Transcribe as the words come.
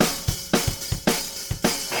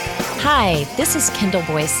Hi, this is Kendall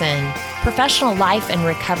Boyson, professional life and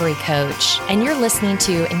recovery coach, and you're listening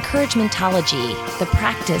to Encouragementology, the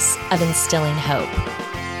practice of instilling hope.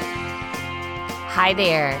 Hi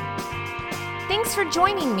there. Thanks for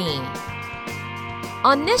joining me.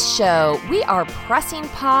 On this show, we are pressing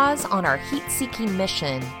pause on our heat-seeking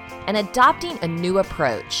mission and adopting a new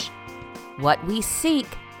approach. What we seek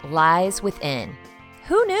lies within.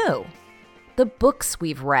 Who knew? The books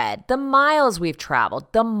we've read, the miles we've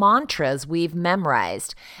traveled, the mantras we've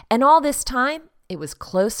memorized, and all this time, it was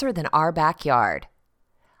closer than our backyard.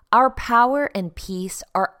 Our power and peace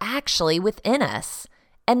are actually within us,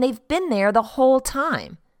 and they've been there the whole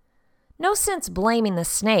time. No sense blaming the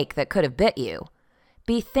snake that could have bit you.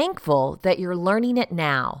 Be thankful that you're learning it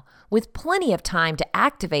now, with plenty of time to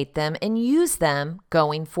activate them and use them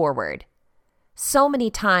going forward. So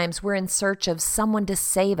many times we're in search of someone to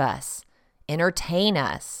save us, entertain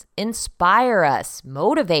us, inspire us,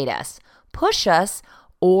 motivate us, push us,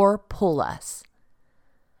 or pull us.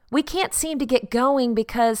 We can't seem to get going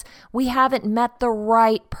because we haven't met the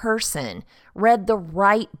right person, read the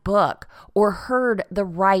right book, or heard the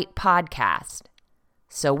right podcast.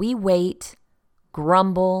 So we wait,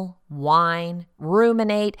 grumble, whine,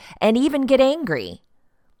 ruminate, and even get angry.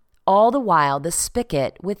 All the while, the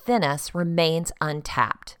spigot within us remains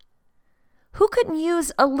untapped. Who couldn't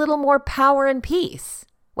use a little more power and peace?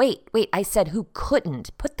 Wait, I said who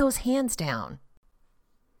couldn't. Put those hands down.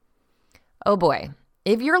 Oh boy,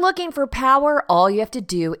 if you're looking for power, all you have to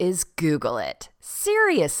do is Google it.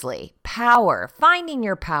 Seriously, power, finding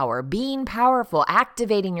your power, being powerful,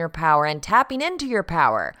 activating your power, and tapping into your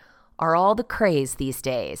power are all the craze these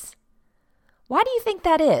days. Why do you think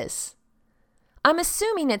that is? I'm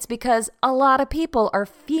assuming it's because a lot of people are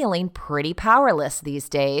feeling pretty powerless these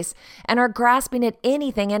days and are grasping at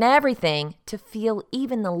anything and everything to feel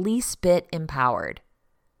even the least bit empowered.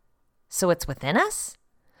 So it's within us?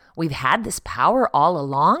 We've had this power all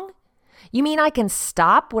along? You mean I can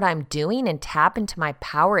stop what I'm doing and tap into my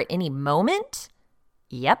power at any moment?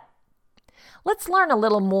 Yep. Let's learn a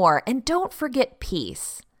little more, and don't forget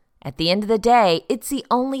peace. At the end of the day, it's the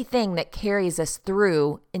only thing that carries us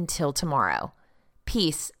through until tomorrow.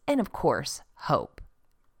 Peace, and of course, hope.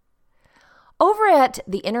 Over at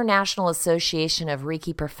the International Association of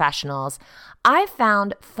Reiki Professionals, I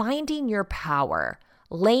found finding your power,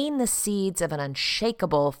 laying the seeds of an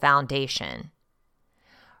unshakable foundation.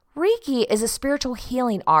 Reiki is a spiritual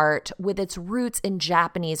healing art with its roots in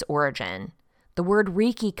Japanese origin. The word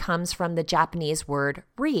Reiki comes from the Japanese word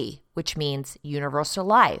Ri, which means universal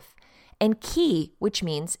life, and Ki, which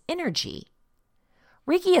means energy.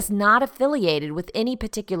 Reiki is not affiliated with any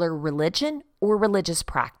particular religion or religious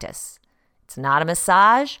practice. It's not a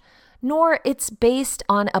massage, nor it's based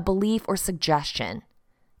on a belief or suggestion.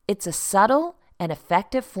 It's a subtle and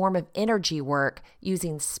effective form of energy work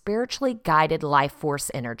using spiritually guided life force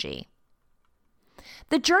energy.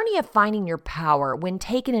 The journey of finding your power, when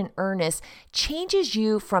taken in earnest, changes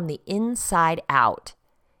you from the inside out.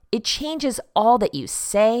 It changes all that you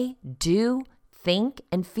say, do, think,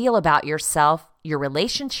 and feel about yourself, your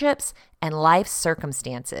relationships, and life's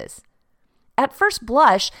circumstances. At first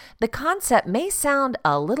blush, the concept may sound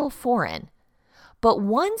a little foreign, but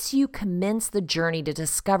once you commence the journey to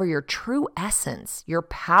discover your true essence, your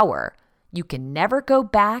power, you can never go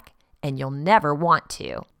back, and you'll never want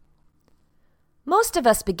to. Most of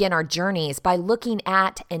us begin our journeys by looking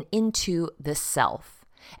at and into the self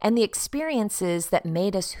and the experiences that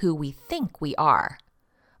made us who we think we are.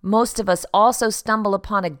 Most of us also stumble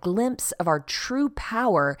upon a glimpse of our true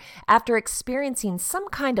power after experiencing some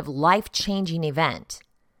kind of life-changing event.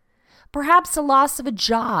 Perhaps the loss of a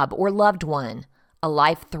job or loved one, a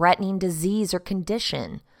life-threatening disease or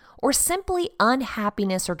condition, or simply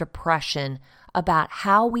unhappiness or depression about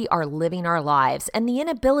how we are living our lives and the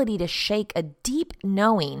inability to shake a deep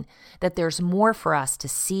knowing that there's more for us to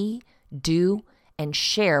see, do, and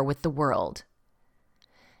share with the world.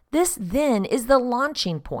 This then is the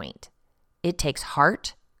launching point. It takes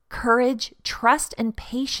heart, courage, trust, and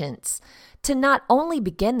patience to not only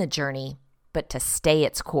begin the journey, but to stay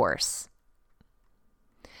its course.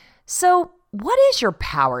 So, what is your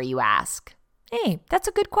power, you ask? Hey, that's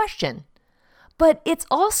a good question. But it's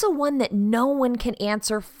also one that no one can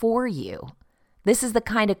answer for you. This is the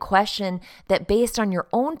kind of question that, based on your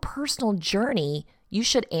own personal journey, you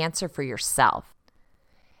should answer for yourself.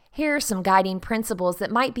 Here are some guiding principles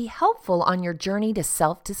that might be helpful on your journey to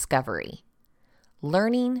self-discovery.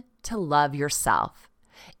 Learning to love yourself.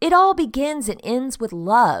 It all begins and ends with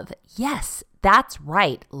love. Yes, that's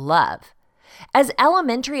right, love. As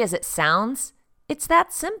elementary as it sounds, it's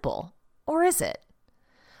that simple. Or is it?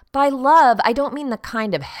 By love, I don't mean the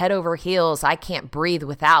kind of head over heels, I can't breathe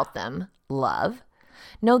without them love.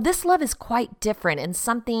 No, this love is quite different and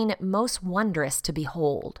something most wondrous to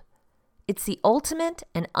behold. It's the ultimate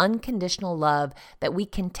and unconditional love that we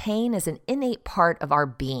contain as an innate part of our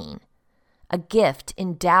being, a gift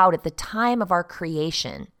endowed at the time of our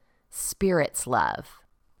creation, Spirit's love.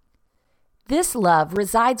 This love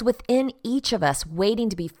resides within each of us, waiting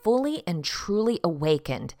to be fully and truly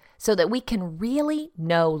awakened so that we can really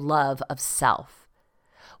know love of self.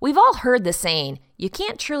 We've all heard the saying, you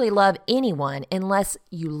can't truly love anyone unless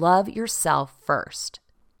you love yourself first.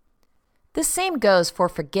 The same goes for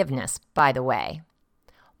forgiveness, by the way.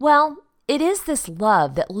 Well, it is this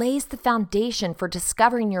love that lays the foundation for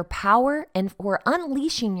discovering your power and for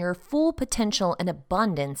unleashing your full potential and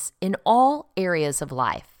abundance in all areas of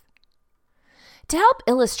life. To help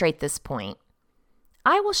illustrate this point,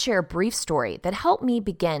 I will share a brief story that helped me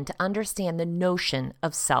begin to understand the notion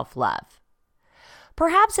of self-love.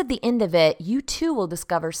 Perhaps at the end of it, you too will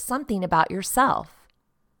discover something about yourself.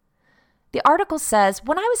 The article says,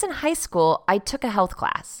 when I was in high school, I took a health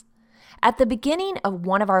class. At the beginning of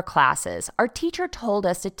one of our classes, our teacher told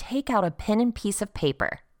us to take out a pen and piece of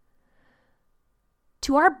paper.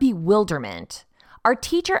 To our bewilderment, our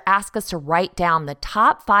teacher asked us to write down the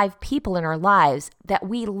top 5 people in our lives that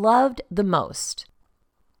we loved the most.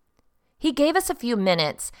 He gave us a few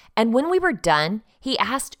minutes, and when we were done, he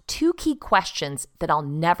asked 2 key questions that I'll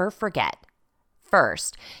never forget.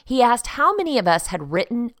 First, he asked how many of us had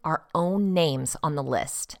written our own names on the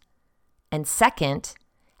list. And second,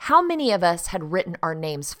 how many of us had written our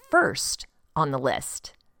names first on the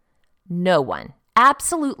list? No one.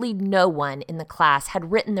 Absolutely no one in the class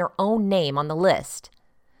had written their own name on the list.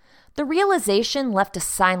 The realization left a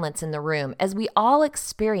silence in the room as we all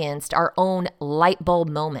experienced our own light bulb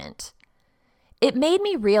moment. It made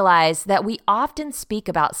me realize that we often speak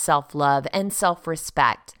about self-love and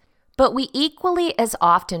self-respect, but we equally as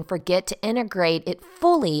often forget to integrate it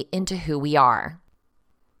fully into who we are.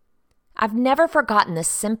 I've never forgotten this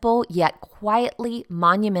simple yet quietly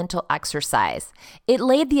monumental exercise. It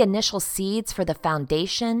laid the initial seeds for the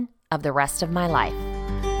foundation of the rest of my life.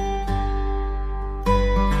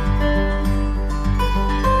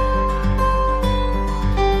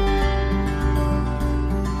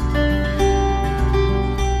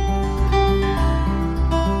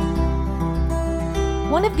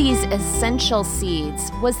 One of these essential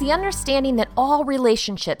seeds was the understanding that all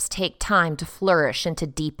relationships take time to flourish and to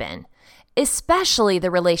deepen, especially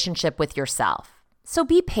the relationship with yourself. So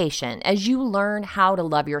be patient as you learn how to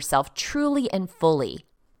love yourself truly and fully.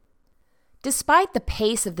 Despite the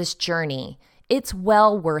pace of this journey, it's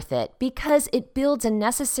well worth it because it builds a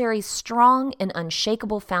necessary, strong, and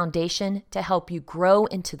unshakable foundation to help you grow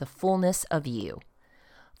into the fullness of you.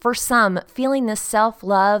 For some, feeling this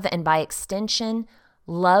self-love and by extension,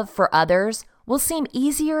 love for others will seem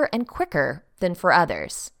easier and quicker than for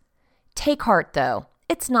others. Take heart, though.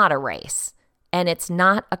 It's not a race, and it's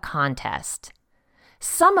not a contest.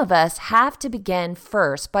 Some of us have to begin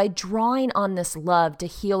first by drawing on this love to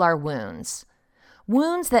heal our wounds.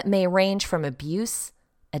 Wounds that may range from abuse,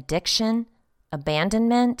 addiction,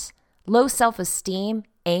 abandonment, low self-esteem,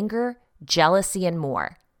 anger, jealousy, and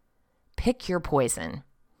more. Pick your poison.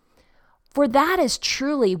 For that is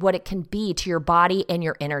truly what it can be to your body and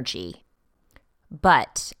your energy.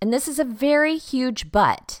 But, and this is a very huge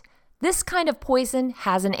but, this kind of poison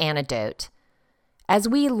has an antidote. As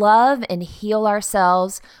we love and heal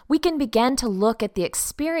ourselves, we can begin to look at the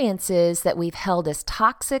experiences that we've held as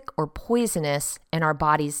toxic or poisonous in our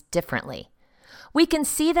bodies differently. We can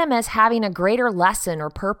see them as having a greater lesson or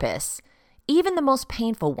purpose, even the most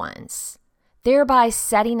painful ones, thereby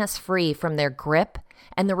setting us free from their grip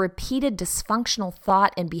and the repeated dysfunctional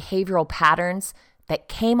thought and behavioral patterns that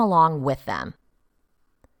came along with them.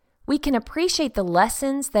 We can appreciate the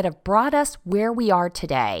lessons that have brought us where we are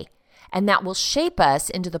today, and that will shape us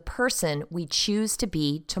into the person we choose to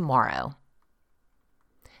be tomorrow.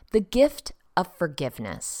 The gift of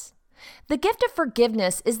forgiveness. The gift of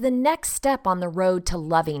forgiveness is the next step on the road to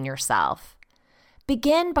loving yourself.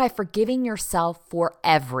 Begin by forgiving yourself for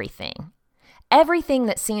everything. Everything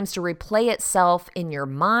that seems to replay itself in your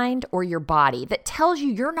mind or your body that tells you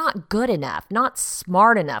you're not good enough, not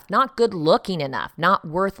smart enough, not good looking enough, not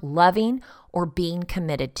worth loving or being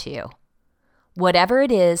committed to. Whatever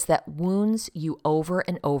it is that wounds you over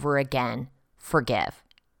and over again, forgive.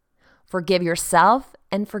 Forgive yourself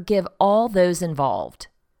and forgive all those involved.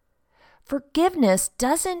 Forgiveness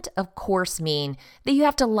doesn't, of course, mean that you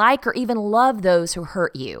have to like or even love those who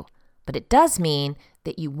hurt you, but it does mean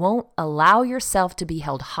that you won't allow yourself to be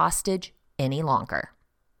held hostage any longer.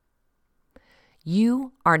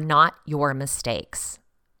 You are not your mistakes.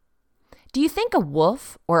 Do you think a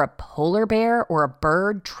wolf or a polar bear or a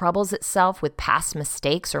bird troubles itself with past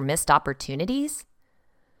mistakes or missed opportunities?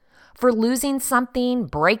 For losing something,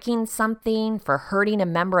 breaking something, for hurting a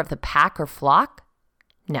member of the pack or flock?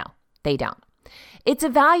 No, they don't. It's a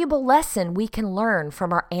valuable lesson we can learn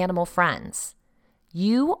from our animal friends.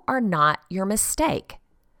 You are not your mistake.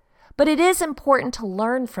 But it is important to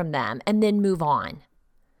learn from them and then move on.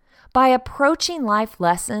 By approaching life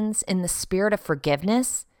lessons in the spirit of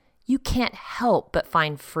forgiveness, you can't help but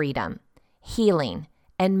find freedom, healing,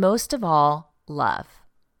 and most of all, love.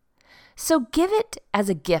 So give it as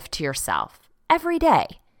a gift to yourself every day.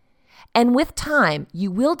 And with time, you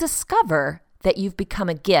will discover that you've become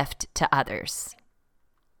a gift to others.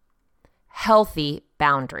 Healthy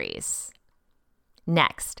boundaries.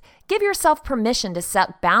 Next, give yourself permission to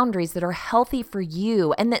set boundaries that are healthy for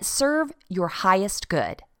you and that serve your highest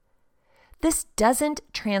good. This doesn't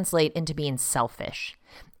translate into being selfish.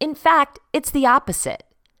 In fact, it's the opposite.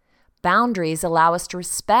 Boundaries allow us to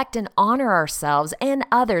respect and honor ourselves and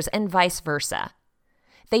others and vice versa.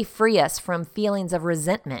 They free us from feelings of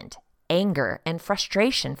resentment, anger, and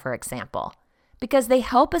frustration, for example, because they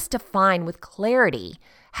help us define with clarity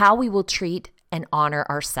how we will treat and honor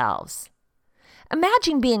ourselves.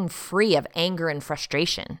 Imagine being free of anger and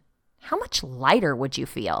frustration. How much lighter would you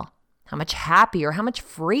feel? How much happier? How much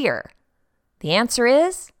freer? The answer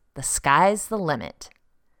is, the sky's the limit.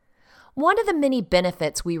 One of the many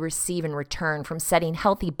benefits we receive in return from setting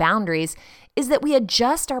healthy boundaries is that we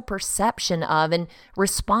adjust our perception of and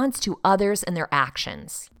response to others and their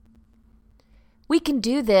actions. We can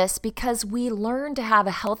do this because we learn to have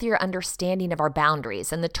a healthier understanding of our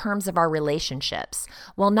boundaries and the terms of our relationships,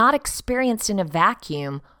 while not experienced in a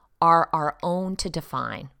vacuum, are our own to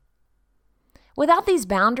define. Without these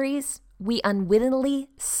boundaries, we unwittingly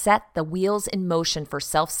set the wheels in motion for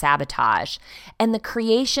self-sabotage and the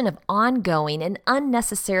creation of ongoing and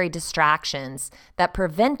unnecessary distractions that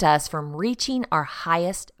prevent us from reaching our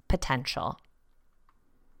highest potential.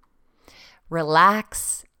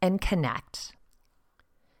 Relax and connect.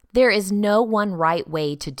 There is no one right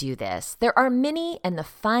way to do this. There are many, and the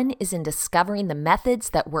fun is in discovering the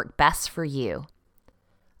methods that work best for you.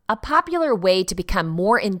 A popular way to become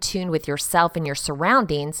more in tune with yourself and your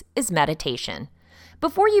surroundings is meditation.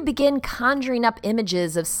 Before you begin conjuring up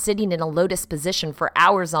images of sitting in a lotus position for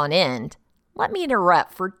hours on end, let me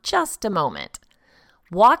interrupt for just a moment.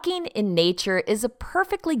 Walking in nature is a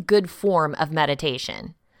perfectly good form of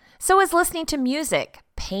meditation. So is listening to music,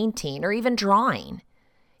 painting, or even drawing.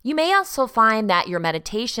 You may also find that your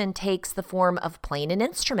meditation takes the form of playing an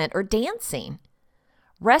instrument or dancing.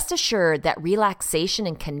 Rest assured that relaxation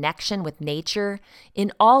and connection with nature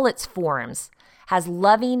in all its forms has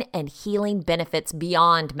loving and healing benefits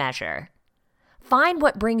beyond measure. Find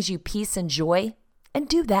what brings you peace and joy and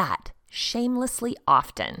do that shamelessly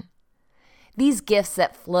often. These gifts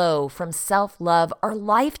that flow from self-love are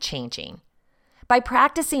life-changing. By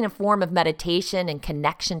practicing a form of meditation and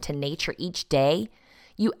connection to nature each day,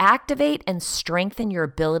 you activate and strengthen your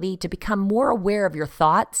ability to become more aware of your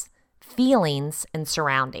thoughts, feelings, and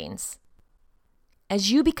surroundings.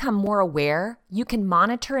 As you become more aware, you can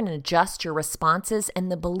monitor and adjust your responses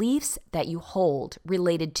and the beliefs that you hold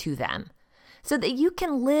related to them, so that you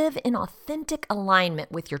can live in authentic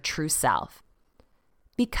alignment with your true self.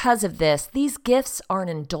 Because of this, these gifts are an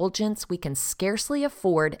indulgence we can scarcely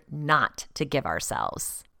afford not to give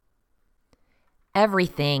ourselves.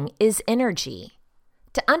 Everything is energy.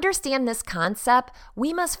 To understand this concept,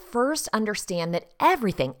 we must first understand that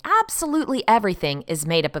everything, absolutely everything, is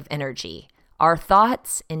made up of energy. Our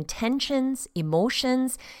thoughts, intentions,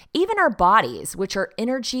 emotions, even our bodies, which are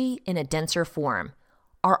energy in a denser form,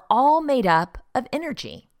 are all made up of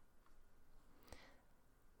energy.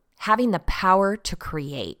 Having the power to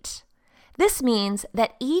create. This means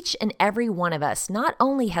that each and every one of us not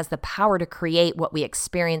only has the power to create what we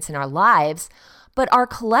experience in our lives, but our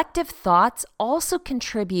collective thoughts also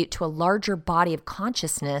contribute to a larger body of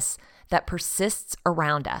consciousness that persists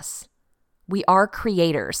around us. We are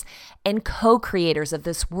creators and co-creators of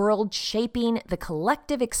this world, shaping the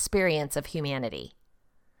collective experience of humanity.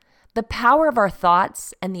 The power of our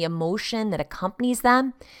thoughts and the emotion that accompanies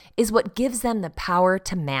them is what gives them the power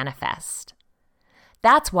to manifest.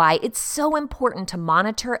 That's why it's so important to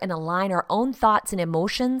monitor and align our own thoughts and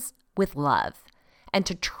emotions with love, and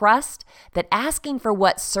to trust that asking for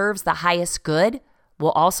what serves the highest good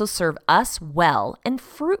will also serve us well and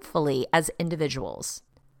fruitfully as individuals.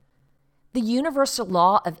 The universal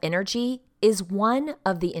law of energy is one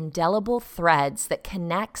of the indelible threads that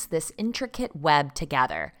connects this intricate web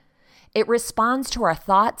together. It responds to our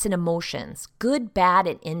thoughts and emotions, good, bad,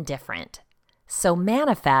 and indifferent. So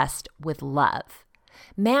manifest with love.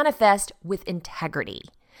 Manifest with integrity.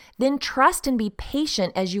 Then trust and be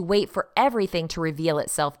patient as you wait for everything to reveal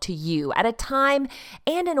itself to you at a time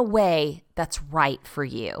and in a way that's right for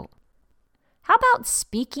you. How about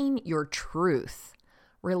speaking your truth?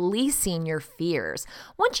 Releasing your fears.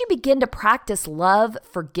 Once you begin to practice love,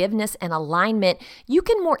 forgiveness, and alignment, you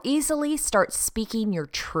can more easily start speaking your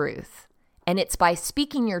truth. And it's by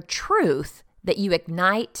speaking your truth that you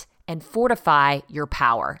ignite and fortify your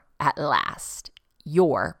power at last.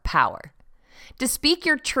 Your power. To speak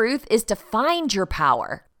your truth is to find your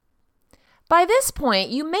power. By this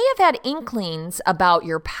point, you may have had inklings about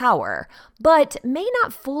your power, but may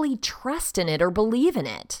not fully trust in it or believe in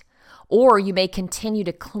it. Or you may continue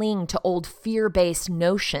to cling to old fear-based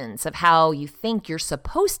notions of how you think you're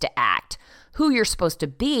supposed to act, who you're supposed to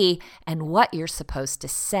be, and what you're supposed to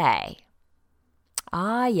say.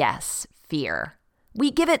 Ah, yes, fear.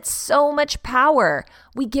 We give it so much power.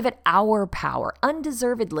 We give it our power,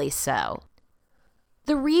 undeservedly so.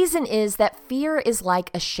 The reason is that fear is like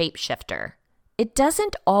a shapeshifter. It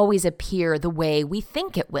doesn't always appear the way we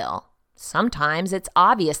think it will. Sometimes it's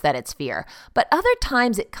obvious that it's fear, but other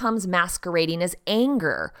times it comes masquerading as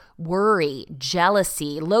anger, worry,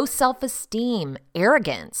 jealousy, low self-esteem,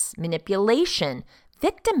 arrogance, manipulation,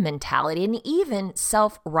 victim mentality, and even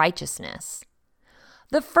self-righteousness.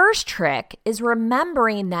 The first trick is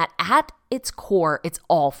remembering that at its core, it's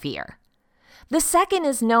all fear. The second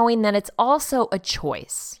is knowing that it's also a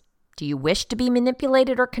choice. Do you wish to be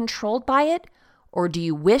manipulated or controlled by it? Or do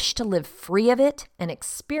you wish to live free of it and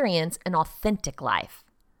experience an authentic life?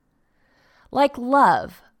 Like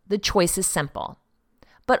love, the choice is simple.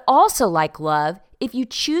 But also like love, if you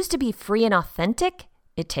choose to be free and authentic,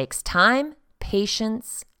 it takes time,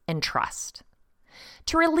 patience, and trust.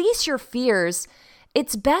 To release your fears,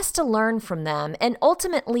 it's best to learn from them and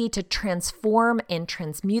ultimately to transform and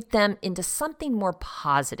transmute them into something more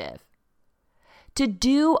positive. To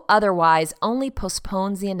do otherwise only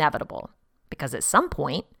postpones the inevitable. Because at some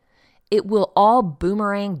point, it will all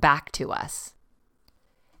boomerang back to us.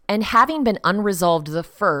 And having been unresolved the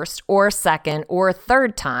first or second or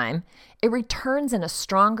third time, it returns in a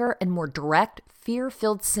stronger and more direct,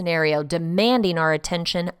 fear-filled scenario demanding our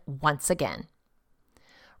attention once again.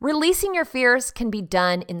 Releasing your fears can be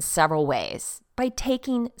done in several ways by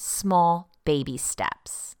taking small baby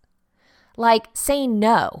steps. Like saying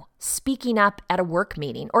no, speaking up at a work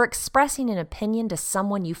meeting, or expressing an opinion to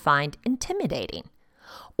someone you find intimidating.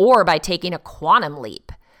 Or by taking a quantum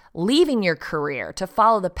leap, leaving your career to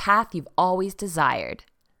follow the path you've always desired.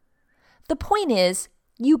 The point is,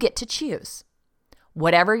 you get to choose.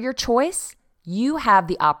 Whatever your choice, you have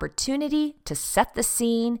the opportunity to set the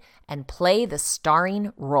scene and play the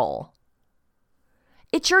starring role.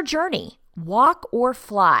 It's your journey. Walk or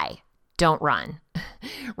fly. Don't run.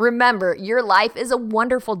 Remember, your life is a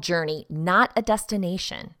wonderful journey, not a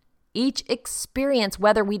destination. Each experience,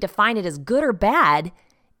 whether we define it as good or bad,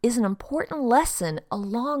 is an important lesson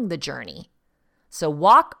along the journey. So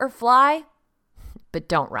walk or fly, but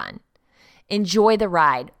don't run. Enjoy the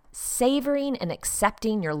ride, savoring and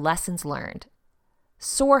accepting your lessons learned.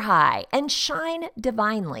 Soar high and shine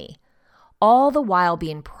divinely, all the while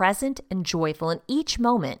being present and joyful in each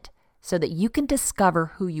moment so that you can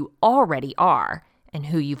discover who you already are and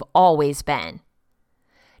who you've always been.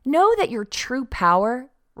 Know that your true power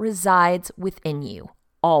resides within you,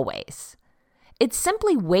 always. It's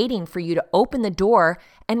simply waiting for you to open the door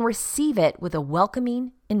and receive it with a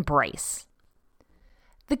welcoming embrace.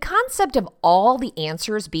 The concept of all the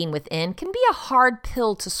answers being within can be a hard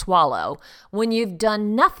pill to swallow when you've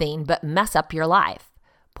done nothing but mess up your life.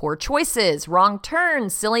 Poor choices, wrong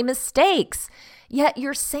turns, silly mistakes. Yet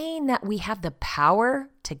you're saying that we have the power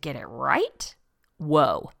to get it right?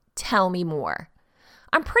 Whoa, tell me more.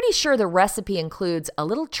 I'm pretty sure the recipe includes a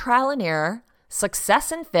little trial and error,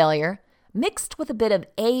 success and failure, mixed with a bit of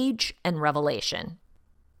age and revelation.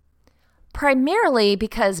 Primarily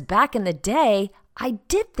because back in the day, I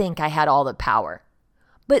did think I had all the power,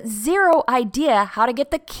 but zero idea how to get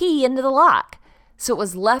the key into the lock. So it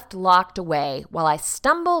was left locked away while I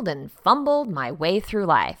stumbled and fumbled my way through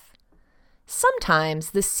life.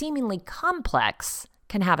 Sometimes the seemingly complex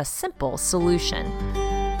can have a simple solution.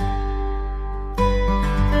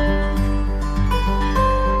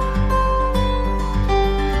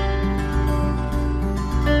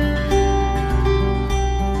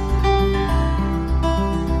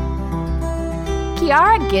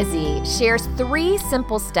 Kiara Gizzi shares 3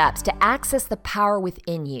 simple steps to access the power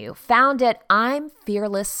within you, found at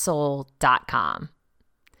I'mFearlessSoul.com.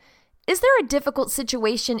 Is there a difficult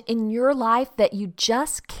situation in your life that you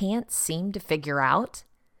just can't seem to figure out?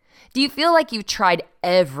 Do you feel like you've tried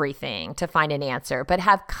everything to find an answer, but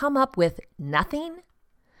have come up with nothing?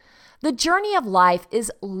 The journey of life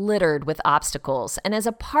is littered with obstacles, and as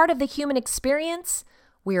a part of the human experience,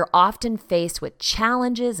 we are often faced with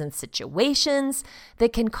challenges and situations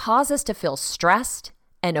that can cause us to feel stressed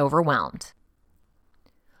and overwhelmed.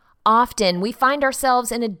 Often, we find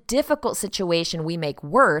ourselves in a difficult situation we make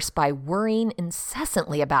worse by worrying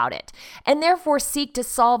incessantly about it, and therefore seek to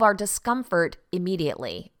solve our discomfort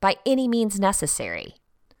immediately by any means necessary.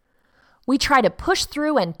 We try to push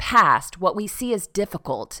through and past what we see as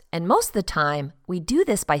difficult, and most of the time, we do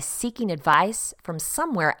this by seeking advice from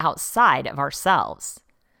somewhere outside of ourselves.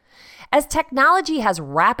 As technology has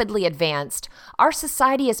rapidly advanced, our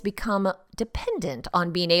society has become dependent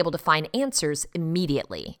on being able to find answers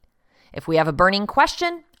immediately. If we have a burning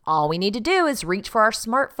question, all we need to do is reach for our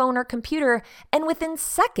smartphone or computer, and within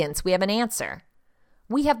seconds, we have an answer.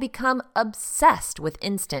 We have become obsessed with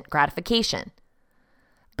instant gratification.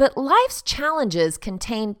 But life's challenges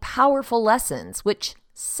contain powerful lessons which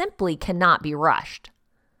simply cannot be rushed.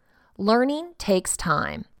 Learning takes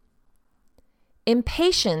time.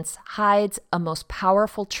 Impatience hides a most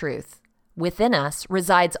powerful truth. Within us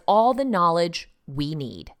resides all the knowledge we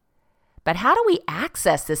need. But how do we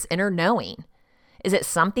access this inner knowing? Is it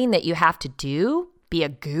something that you have to do? Be a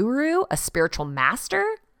guru, a spiritual master?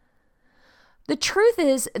 The truth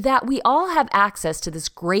is that we all have access to this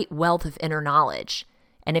great wealth of inner knowledge.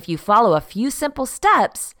 And if you follow a few simple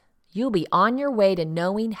steps, you'll be on your way to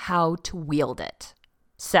knowing how to wield it.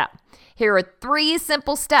 So, here are 3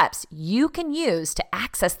 simple steps you can use to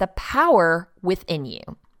access the power within you.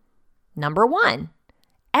 Number 1,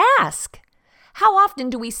 ask. How often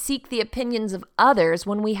do we seek the opinions of others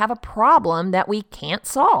when we have a problem that we can't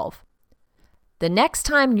solve? The next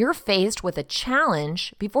time you're faced with a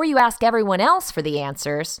challenge, before you ask everyone else for the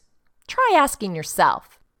answers, try asking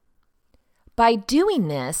yourself. By doing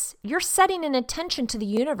this, you're setting an intention to the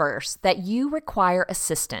universe that you require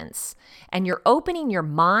assistance, and you're opening your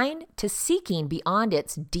mind to seeking beyond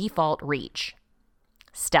its default reach.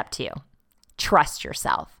 Step 2, trust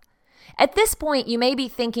yourself. At this point, you may be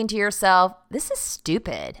thinking to yourself, this is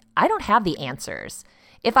stupid. I don't have the answers.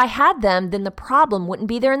 If I had them, then the problem wouldn't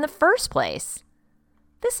be there in the first place.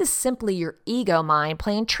 This is simply your ego mind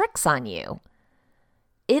playing tricks on you.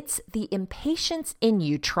 It's the impatience in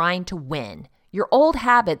you trying to win, your old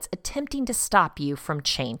habits attempting to stop you from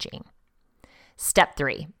changing. Step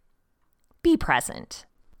 3, be present.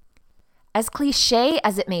 As cliche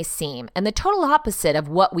as it may seem, and the total opposite of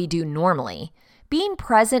what we do normally, being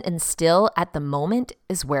present and still at the moment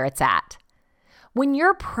is where it's at. When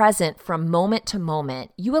you're present from moment to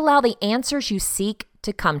moment, you allow the answers you seek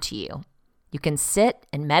to come to you. You can sit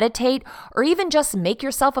and meditate or even just make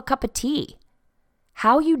yourself a cup of tea.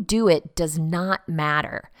 How you do it does not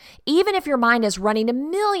matter, even if your mind is running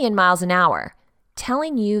 1,000,000 miles an hour,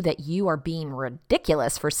 telling you that you are being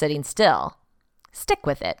ridiculous for sitting still. Stick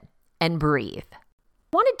with it and breathe.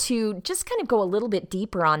 I wanted to just kind of go a little bit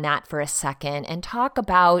deeper on that for a second and talk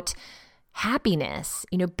about happiness,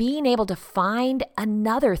 being able to find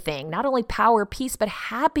another thing, not only power, peace, but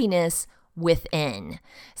happiness within.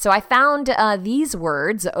 So I found these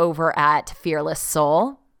words over at Fearless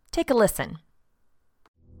Soul. Take a listen.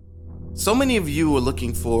 So many of you are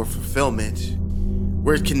looking for fulfillment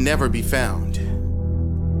where it can never be found.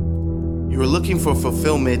 You are looking for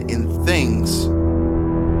fulfillment in things,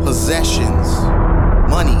 possessions,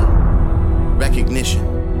 money, recognition.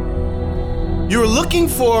 You are looking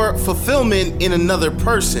for fulfillment in another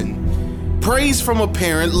person, praise from a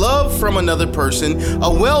parent, love from another person, a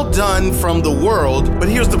well done from the world. But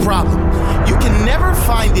here's the problem. You can never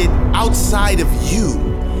find it outside of you.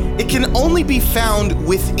 It can only be found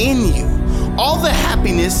within you. All the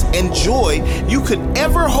happiness and joy you could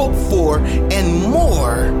ever hope for and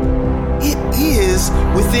more, it is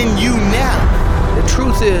within you now. The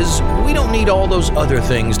truth is, we don't need all those other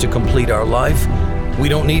things to complete our life. We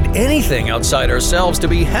don't need anything outside ourselves to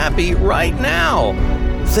be happy right now.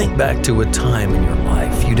 Think back to a time in your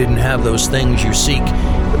life you didn't have those things you seek,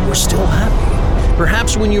 but were still happy.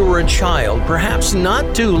 Perhaps when you were a child, perhaps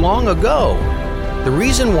not too long ago. The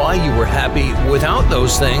reason why you were happy without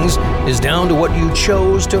those things is down to what you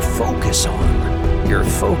chose to focus on. Your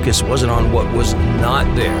focus wasn't on what was not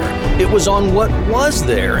there. It was on what was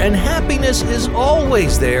there, and happiness is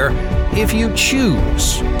always there if you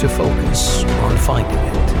choose to focus on finding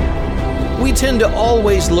it. We tend to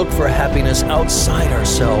always look for happiness outside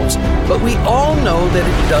ourselves, but we all know that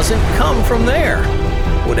it doesn't come from there.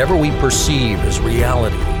 Whatever we perceive as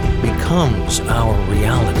reality becomes our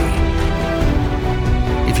reality.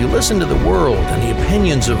 If you listen to the world and the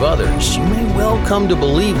opinions of others, you may well come to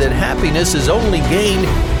believe that happiness is only gained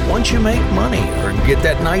once you make money or get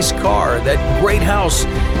that nice car, that great house.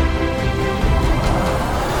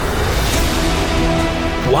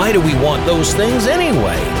 Why do we want those things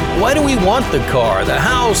anyway? Why do we want the car, the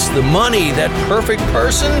house, the money, that perfect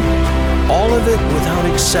person? All of it, without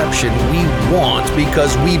exception, we want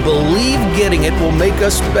because we believe getting it will make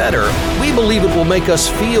us better. We believe it will make us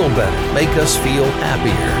feel better, make us feel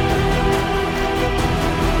happier.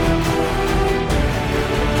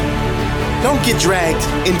 Don't get dragged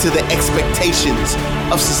into the expectations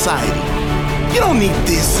of society. You don't need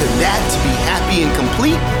this and that to be happy and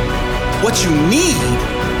complete. What you need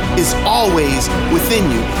is always within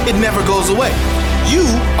you. It never goes away. You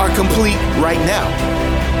are complete right now.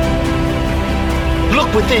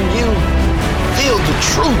 Look within you. Feel the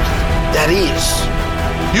truth that is.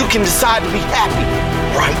 You can decide to be happy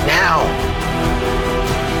right now.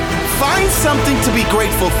 Find something to be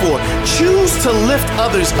grateful for. Choose to lift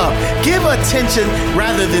others up. Give attention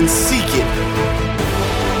rather than seek it.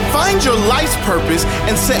 Find your life's purpose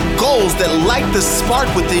and set goals that light the spark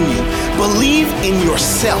within you. Believe in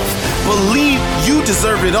yourself. Believe you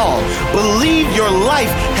deserve it all. Believe your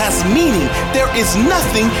life has meaning. There is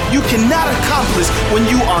nothing you cannot accomplish when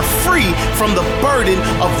you are free from the burden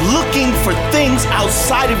of looking for things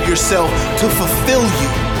outside of yourself to fulfill you.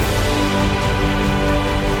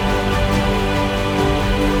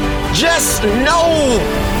 Just know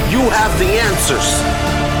you have the answers.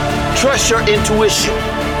 Trust your intuition.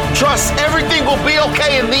 Trust everything will be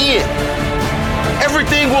okay in the end.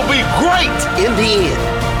 Everything will be great in the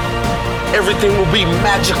end. Everything will be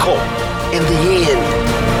magical in the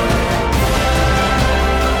end.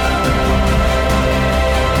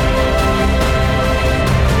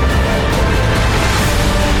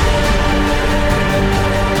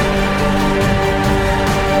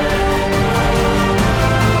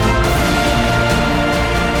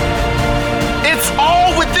 It's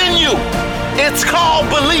all within you. It's called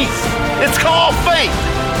belief. It's called faith.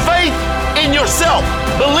 Faith in yourself.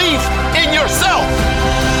 Belief in yourself.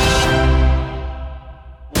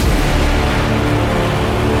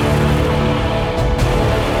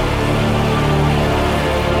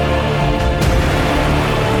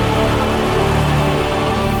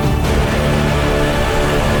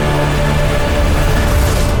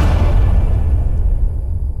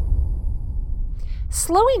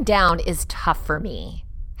 Slowing down is tough for me.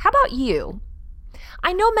 How about you?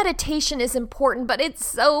 I know meditation is important, but it's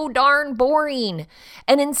so darn boring.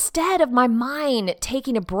 And instead of my mind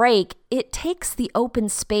taking a break, it takes the open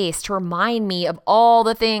space to remind me of all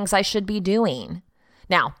the things I should be doing.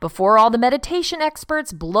 Now, before all the meditation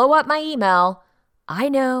experts blow up my email, I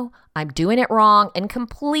know I'm doing it wrong and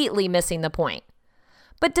completely missing the point.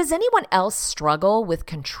 But does anyone else struggle with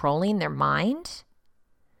controlling their mind?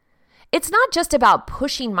 It's not just about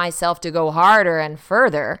pushing myself to go harder and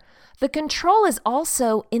further. The control is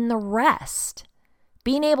also in the rest.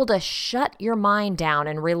 Being able to shut your mind down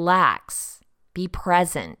and relax, be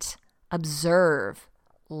present, observe,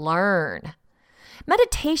 learn.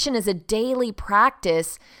 Meditation is a daily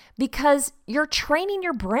practice because you're training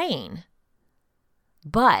your brain.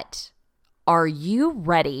 But are you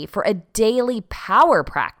ready for a daily power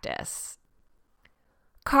practice?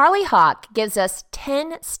 Carly Hawk gives us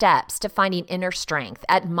 10 steps to finding inner strength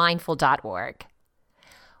at mindful.org.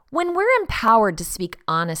 When we're empowered to speak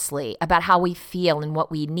honestly about how we feel and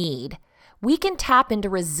what we need, we can tap into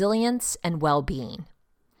resilience and well-being.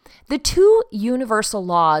 The two universal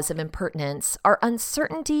laws of impermanence are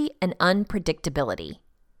uncertainty and unpredictability.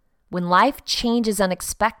 When life changes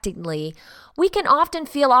unexpectedly, we can often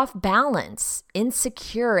feel off balance,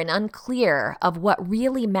 insecure, and unclear of what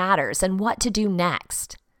really matters and what to do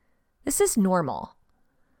next. This is normal.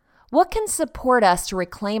 What can support us to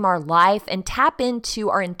reclaim our life and tap into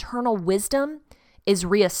our internal wisdom is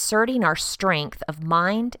reasserting our strength of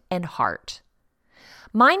mind and heart.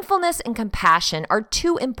 Mindfulness and compassion are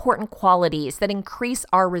two important qualities that increase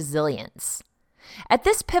our resilience. At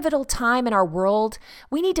this pivotal time in our world,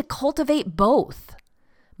 we need to cultivate both.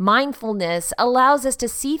 Mindfulness allows us to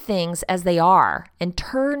see things as they are and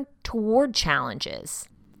turn toward challenges.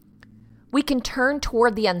 We can turn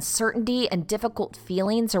toward the uncertainty and difficult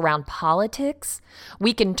feelings around politics.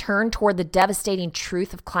 We can turn toward the devastating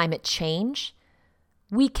truth of climate change.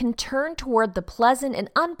 We can turn toward the pleasant and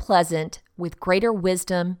unpleasant with greater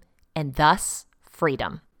wisdom and thus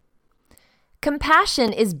freedom.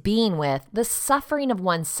 Compassion is being with the suffering of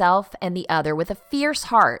oneself and the other with a fierce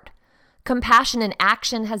heart, Compassion in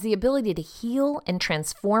action has the ability to heal and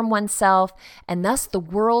transform oneself, and thus the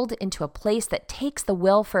world into a place that takes the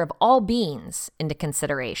welfare of all beings into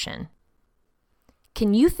consideration.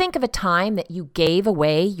 Can you think of a time that you gave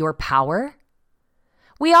away your power?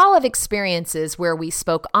 We all have experiences where we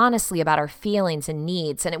spoke honestly about our feelings and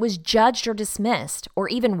needs, and it was judged or dismissed, or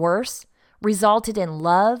even worse, resulted in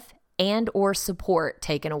love and or support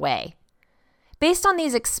taken away. Based on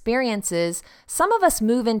these experiences, some of us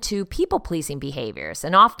move into people-pleasing behaviors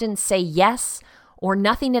and often say yes or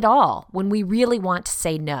nothing at all when we really want to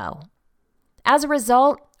say no. As a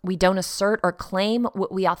result, we don't assert or claim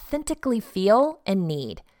what we authentically feel and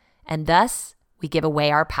need, and thus we give away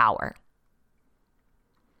our power.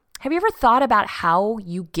 Have you ever thought about how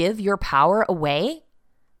you give your power away?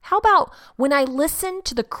 How about when I listen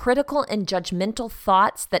to the critical and judgmental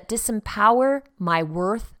thoughts that disempower my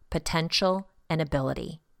worth, potential, and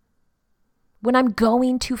ability? When I'm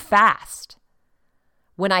going too fast?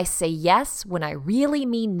 When I say yes when I really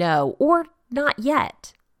mean no or not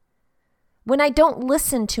yet? When I don't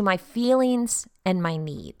listen to my feelings and my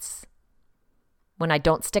needs? When I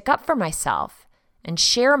don't stick up for myself and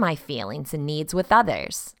share my feelings and needs with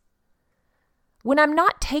others? When I'm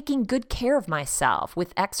not taking good care of myself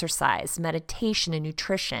with exercise, meditation, and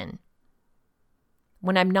nutrition?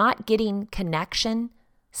 When I'm not getting connection,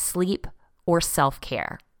 sleep, or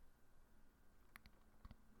self-care?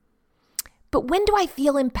 But when do I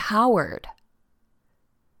feel empowered?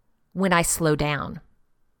 When I slow down.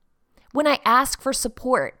 When I ask for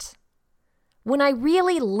support. When I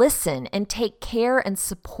really listen and take care and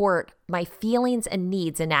support my feelings and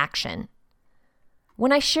needs in action.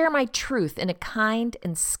 When I share my truth in a kind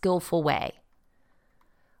and skillful way.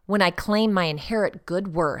 When I claim my inherent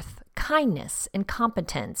good worth, kindness, and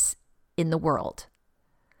competence in the world.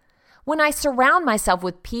 When I surround myself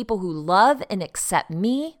with people who love and accept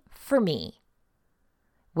me for me.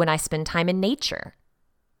 When I spend time in nature.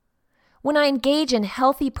 When I engage in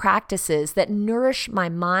healthy practices that nourish my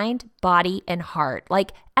mind, body, and heart,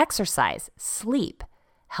 like exercise, sleep,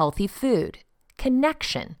 healthy food,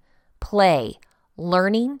 connection, play,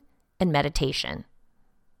 learning, and meditation.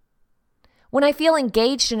 When I feel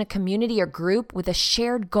engaged in a community or group with a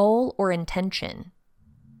shared goal or intention.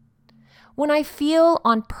 When I feel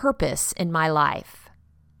on purpose in my life.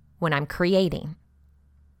 When I'm creating.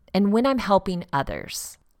 And when I'm helping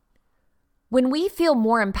others. When we feel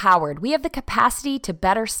more empowered, we have the capacity to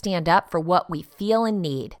better stand up for what we feel and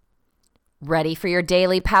need. Ready for your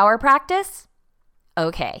daily power practice?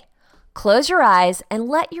 Okay. Close your eyes and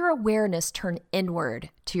let your awareness turn inward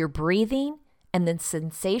to your breathing and the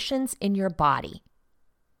sensations in your body.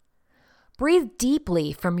 Breathe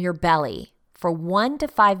deeply from your belly for 1 to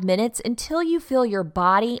 5 minutes until you feel your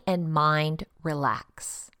body and mind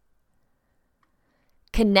relax.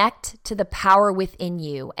 Connect to the power within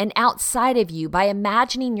you and outside of you by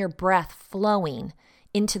imagining your breath flowing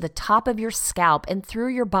into the top of your scalp and through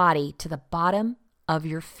your body to the bottom of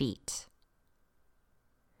your feet.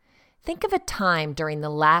 Think of a time during the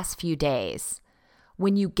last few days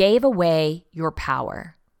when you gave away your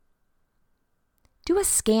power. Do a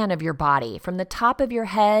scan of your body from the top of your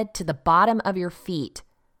head to the bottom of your feet.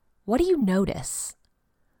 What do you notice?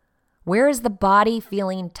 Where is the body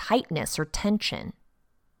feeling tightness or tension?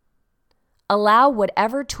 Allow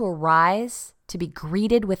whatever to arise to be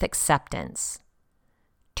greeted with acceptance.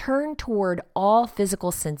 Turn toward all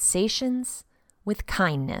physical sensations with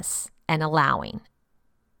kindness and allowing.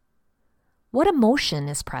 What emotion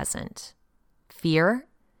is present? Fear,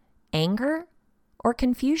 anger, or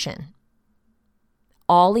confusion?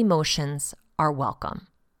 All emotions are welcome.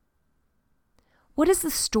 What is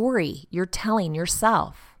the story you're telling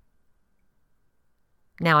yourself?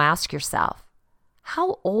 Now ask yourself,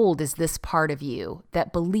 how old is this part of you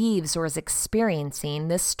that believes or is experiencing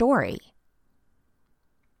this story?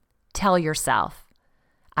 Tell yourself,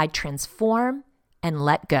 I transform and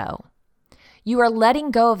let go. You are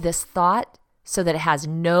letting go of this thought so that it has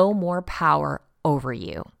no more power over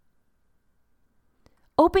you.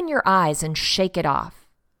 Open your eyes and shake it off.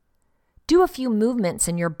 Do a few movements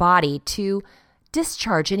in your body to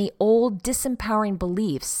discharge any old disempowering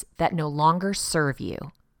beliefs that no longer serve you.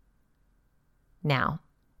 Now,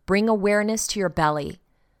 bring awareness to your belly.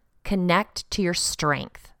 Connect to your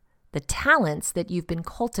strength, the talents that you've been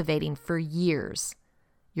cultivating for years,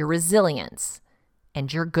 your resilience,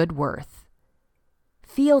 and your good worth.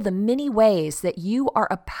 Feel the many ways that you are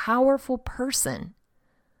a powerful person.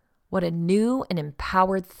 What a new and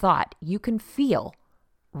empowered thought you can feel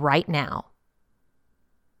right now.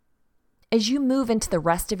 As you move into the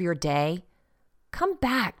rest of your day, come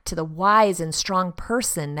back to the wise and strong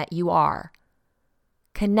person that you are.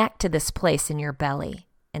 connect to this place in your belly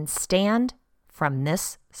and stand from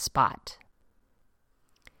this spot.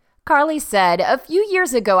 Carly said, a few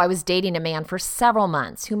years ago, I was dating a man for several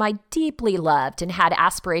months whom I deeply loved and had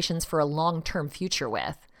aspirations for a long-term future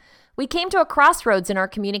with. We came to a crossroads in our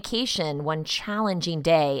communication one challenging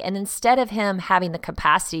day, and instead of him having the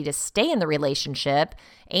capacity to stay in the relationship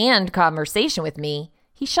and conversation with me,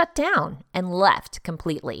 he shut down and left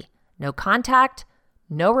completely. No contact,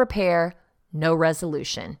 no repair, no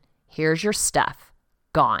resolution. Here's your stuff.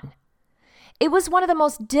 Gone. It was one of the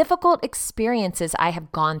most difficult experiences I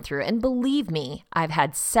have gone through, and believe me, I've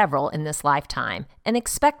had several in this lifetime and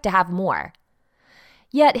expect to have more.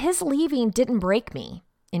 Yet his leaving didn't break me.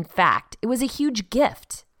 In fact, it was a huge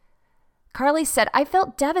gift. Carly said, I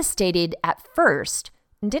felt devastated at first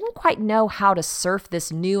and didn't quite know how to surf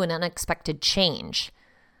this new and unexpected change.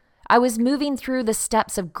 I was moving through the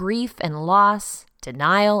steps of grief and loss,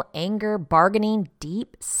 denial, anger, bargaining,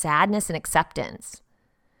 deep sadness, and acceptance.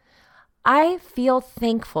 I feel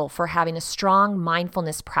thankful for having a strong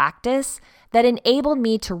mindfulness practice that enabled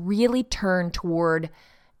me to really turn toward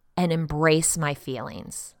and embrace my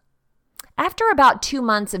feelings. After about 2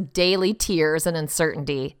 months of daily tears and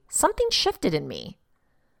uncertainty, something shifted in me.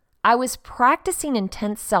 I was practicing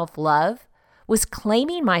intense self-love, was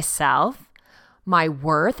claiming myself, my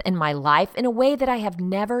worth, and my life in a way that I have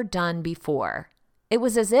never done before. It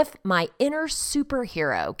was as if my inner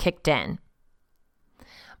superhero kicked in.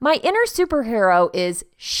 My inner superhero is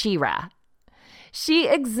She-Ra. She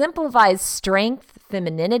exemplifies strength,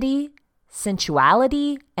 femininity,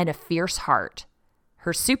 sensuality, and a fierce heart.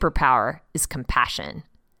 Her superpower is compassion.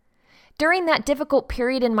 During that difficult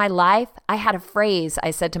period in my life, I had a phrase I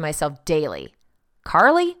said to myself daily.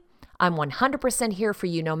 Carly, I'm 100% here for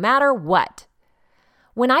you no matter what.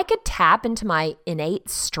 When I could tap into my innate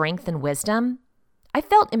strength and wisdom, I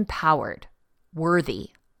felt empowered, worthy,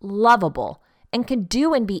 lovable, and could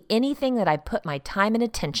do and be anything that I put my time and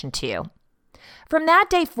attention to. From that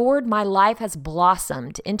day forward, my life has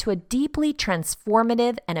blossomed into a deeply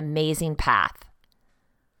transformative and amazing path.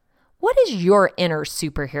 What is your inner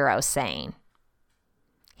superhero saying?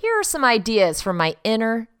 Here are some ideas from my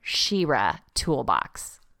inner She-Ra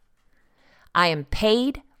toolbox. I am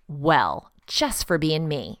paid well just for being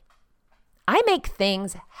me. I make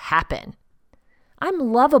things happen. I'm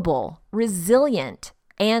lovable, resilient,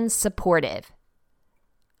 and supportive.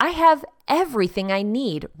 I have everything I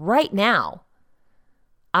need right now.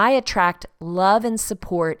 I attract love and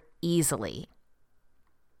support easily.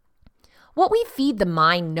 What we feed the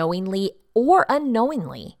mind knowingly or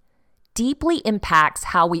unknowingly deeply impacts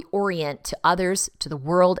how we orient to others, to the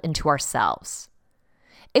world, and to ourselves.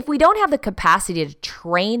 If we don't have the capacity to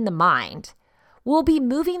train the mind, we'll be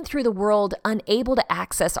moving through the world unable to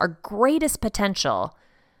access our greatest potential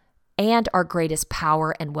and our greatest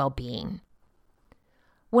power and well-being.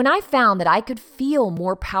 When I found that I could feel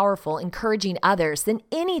more powerful encouraging others than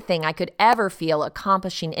anything I could ever feel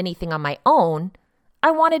accomplishing anything on my own,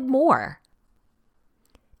 I wanted more.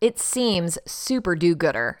 It seems super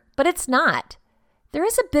do-gooder, but it's not. There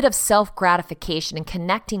is a bit of self-gratification in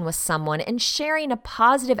connecting with someone and sharing a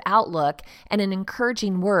positive outlook and an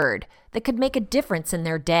encouraging word that could make a difference in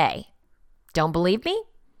their day. Don't believe me?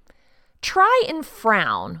 Try and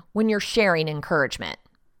frown when you're sharing encouragement.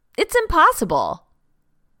 It's impossible.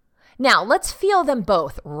 Now, let's feel them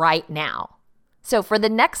both right now. So for the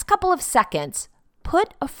next couple of seconds,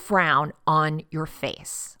 put a frown on your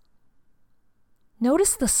face.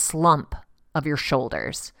 Notice the slump of your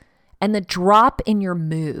shoulders and the drop in your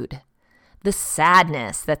mood, the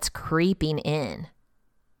sadness that's creeping in.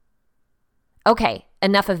 Okay,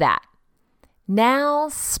 enough of that. Now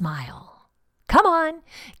smile. Come on,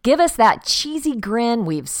 give us that cheesy grin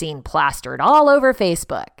we've seen plastered all over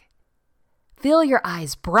Facebook. Feel your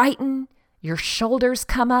eyes brighten, your shoulders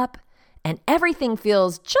come up, and everything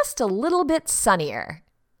feels just a little bit sunnier.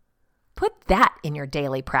 Put that in your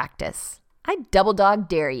daily practice. I double dog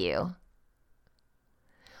dare you.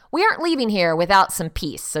 We aren't leaving here without some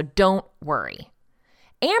peace, so don't worry.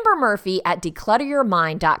 Amber Murphy at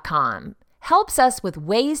declutteryourmind.com helps us with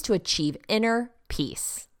ways to achieve inner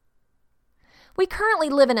peace. We currently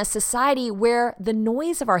live in a society where the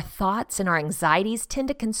noise of our thoughts and our anxieties tend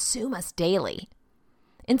to consume us daily.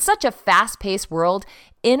 In such a fast-paced world,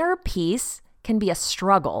 inner peace can be a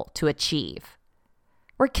struggle to achieve.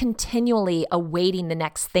 We're continually awaiting the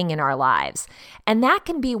next thing in our lives, and that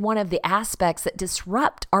can be one of the aspects that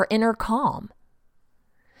disrupt our inner calm.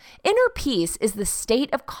 Inner peace is the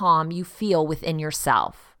state of calm you feel within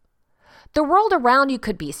yourself. The world around you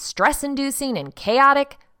could be stress-inducing and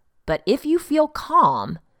chaotic, but if you feel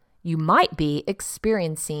calm, you might be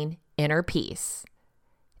experiencing inner peace.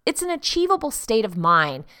 It's an achievable state of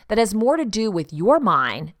mind that has more to do with your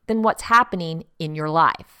mind than what's happening in your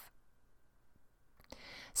life.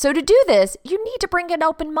 So to do this, you need to bring an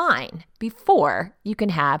open mind before you can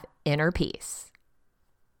have inner peace.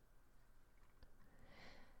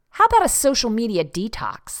 How about a social media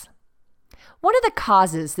detox? One of the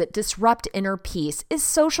causes that disrupt inner peace is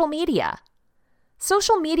social media.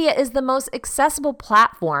 Social media is the most accessible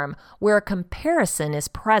platform where a comparison is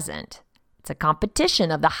present. It's a competition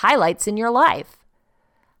of the highlights in your life.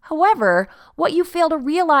 However, what you fail to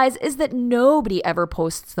realize is that nobody ever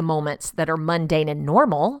posts the moments that are mundane and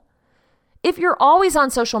normal. If you're always on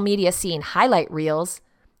social media seeing highlight reels,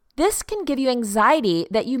 this can give you anxiety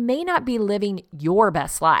that you may not be living your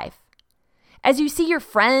best life. As you see your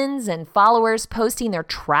friends and followers posting their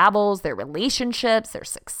travels, their relationships, their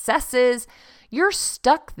successes, you're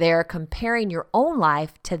stuck there comparing your own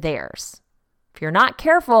life to theirs. If you're not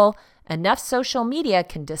careful, enough social media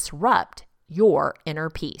can disrupt your inner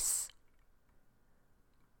peace.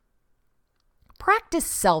 Practice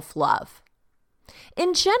self-love.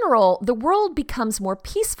 In general, the world becomes more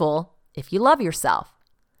peaceful if you love yourself.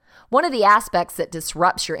 One of the aspects that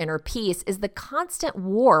disrupts your inner peace is the constant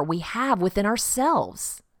war we have within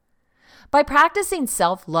ourselves. By practicing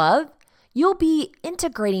self-love, you'll be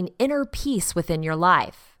integrating inner peace within your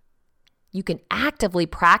life. You can actively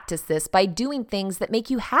practice this by doing things that make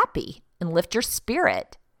you happy and lift your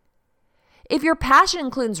spirit. If your passion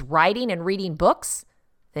includes writing and reading books,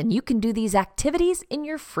 then you can do these activities in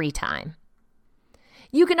your free time.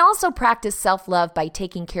 You can also practice self-love by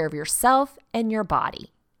taking care of yourself and your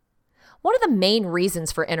body. One of the main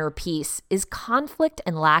reasons for inner peace is conflict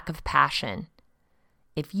and lack of passion.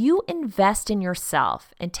 If you invest in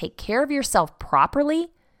yourself and take care of yourself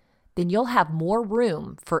properly, then you'll have more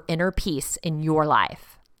room for inner peace in your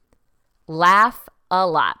life. Laugh a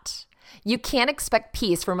lot. You can't expect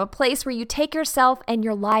peace from a place where you take yourself and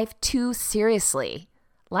your life too seriously.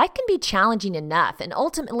 Life can be challenging enough, and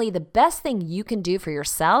ultimately the best thing you can do for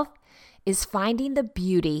yourself is finding the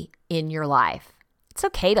beauty in your life. It's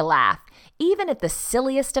okay to laugh, even at the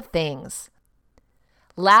silliest of things.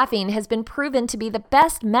 Laughing has been proven to be the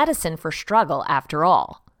best medicine for struggle after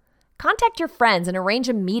all. Contact your friends and arrange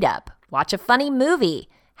a meetup. Watch a funny movie.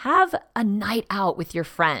 Have a night out with your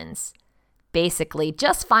friends. Basically,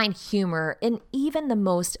 just find humor in even the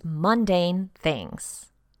most mundane things.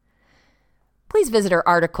 Please visit our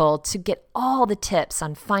article to get all the tips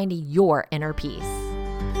on finding your inner peace.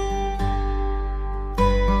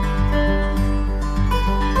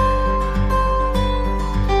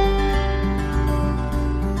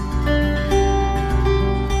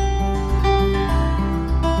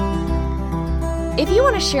 If you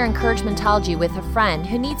want to share Encouragementology with a friend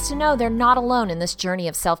who needs to know they're not alone in this journey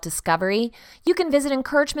of self-discovery, you can visit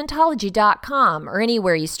encouragementology.com or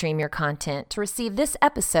anywhere you stream your content to receive this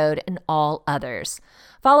episode and all others.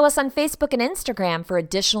 Follow us on Facebook and Instagram for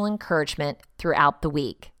additional encouragement throughout the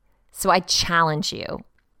week. So I challenge you.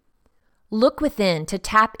 Look within to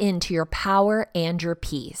tap into your power and your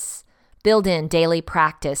peace. Build in daily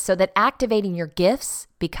practice so that activating your gifts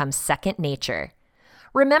becomes second nature.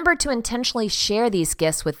 Remember to intentionally share these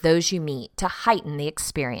gifts with those you meet to heighten the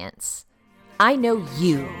experience. I know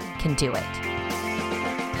you can do it.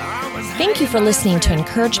 Thank you for listening to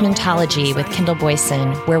Encouragementology with Kendall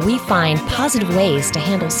Boyson, where we find positive ways to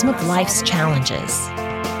handle some of life's challenges.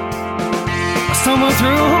 I stumbled through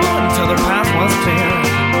until the path was clear.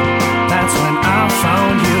 That's when I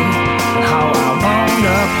found you and how I